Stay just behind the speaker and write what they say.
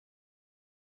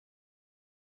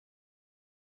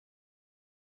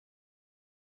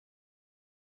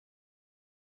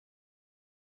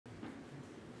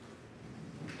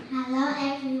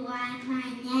everyone, my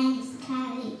name is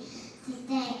Kylie.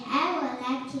 Today I would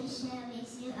like to share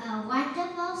with you a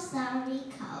wonderful story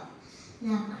called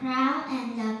The Crow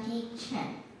and the Picture.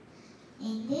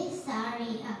 In this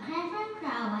story, a clever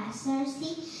crow was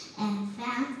thirsty and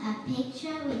found a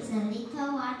pitcher with a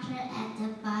little water at the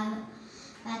bottom,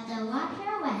 but the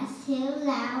water was too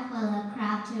low for the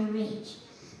crow to reach.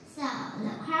 So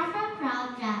the clever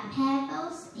crow dropped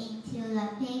pebbles into the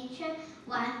pitcher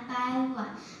one by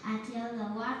one until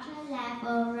the water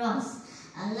level rose,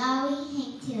 allowing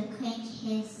him to quench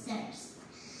his thirst.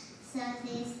 So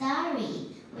this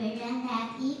story, we learn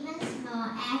that even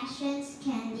small actions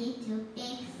can lead to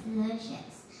big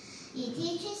solutions. It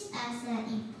teaches us the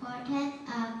importance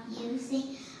of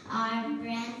using our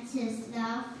brain to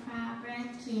solve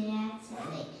problems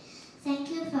creatively.